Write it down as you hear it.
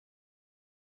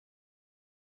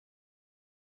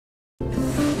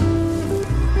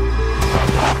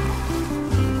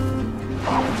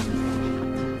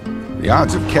The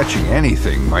odds of catching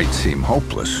anything might seem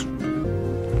hopeless.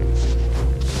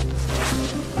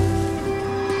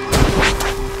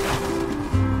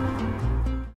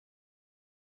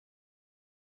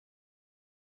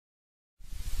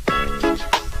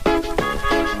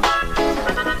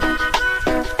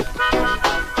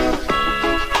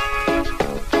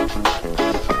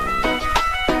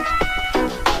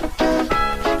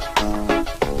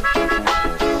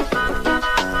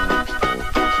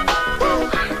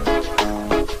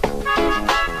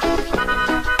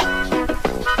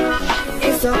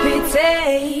 It's a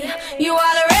pity you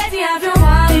already have your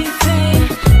wifey,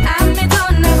 and me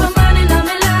don't have a man in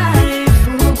my life.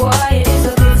 Ooh boy, it's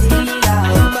a pity.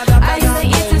 I say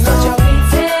it is such a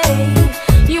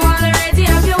pity. You already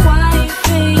have your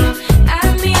wifey,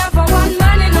 and me have a one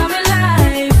man in my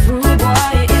life. Ooh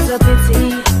boy, it's a pity.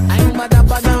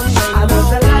 I was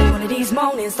alive one of these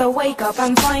mornings to wake up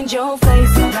and find your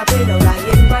face on a pillow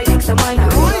lying right next to mine.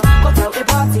 Cut out the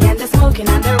party and the smoking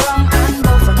and the rum and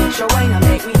both of make sure wine and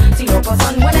make me see your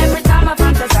person. When every time I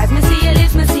fantasize, me see your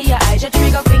lips, me see your eyes, your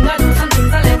trigger finger do some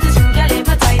things I let it shoot your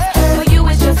appetite. For you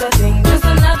it's just a thing, just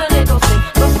another little thing,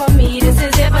 but for me this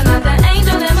is heaven and the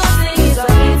angel them must sing. It's a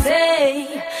pity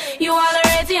you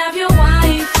already have your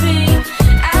wifey,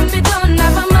 and me don't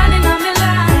have a man in my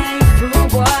life. Ooh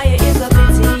boy, it's a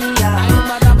pity.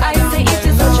 I say it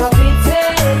is such a pity.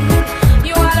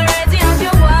 You already have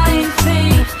your wifey,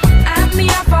 and me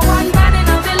have a one man in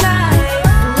my life.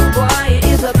 Ooh boy,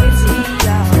 it's a pity.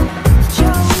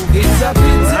 It's a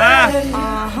pity.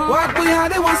 What we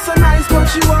had, it was so nice, but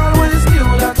you always knew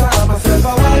that I have myself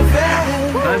a wife,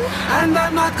 and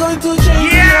I'm not going to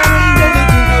change.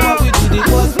 What we did, it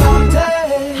was naughty.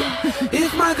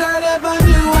 If my girl ever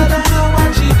knew, I don't know what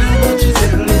she do, but she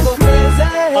said a little crazy.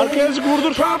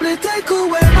 Probably take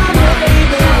away my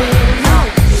baby.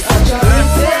 It's such a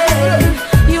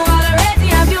pity. You already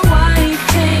have your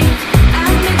wifey,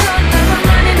 and me don't have a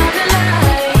man in my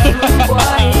life. Ooh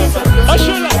boy, it's a pity.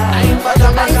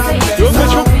 I say it is Yoksa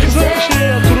so çok kısa bir şey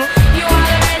ya Turu. You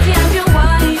already have your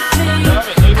wifey,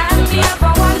 and me have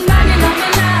a one man in my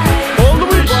life. Oldu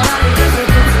bu iş.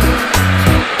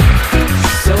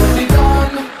 So we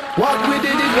gone. What we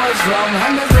did, it was wrong,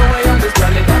 and there's no way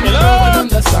understand it. And no one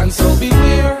understand, so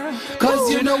beware.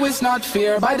 Cause you know it's not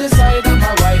fair. By the side of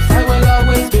my wife, I will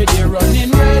always be there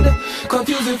running red.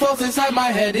 Confusing thoughts inside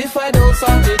my head. If I don't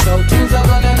sort it out, things are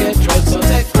gonna get dread. So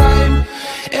take time,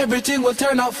 everything will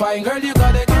turn out fine. Girl, you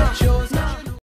gotta get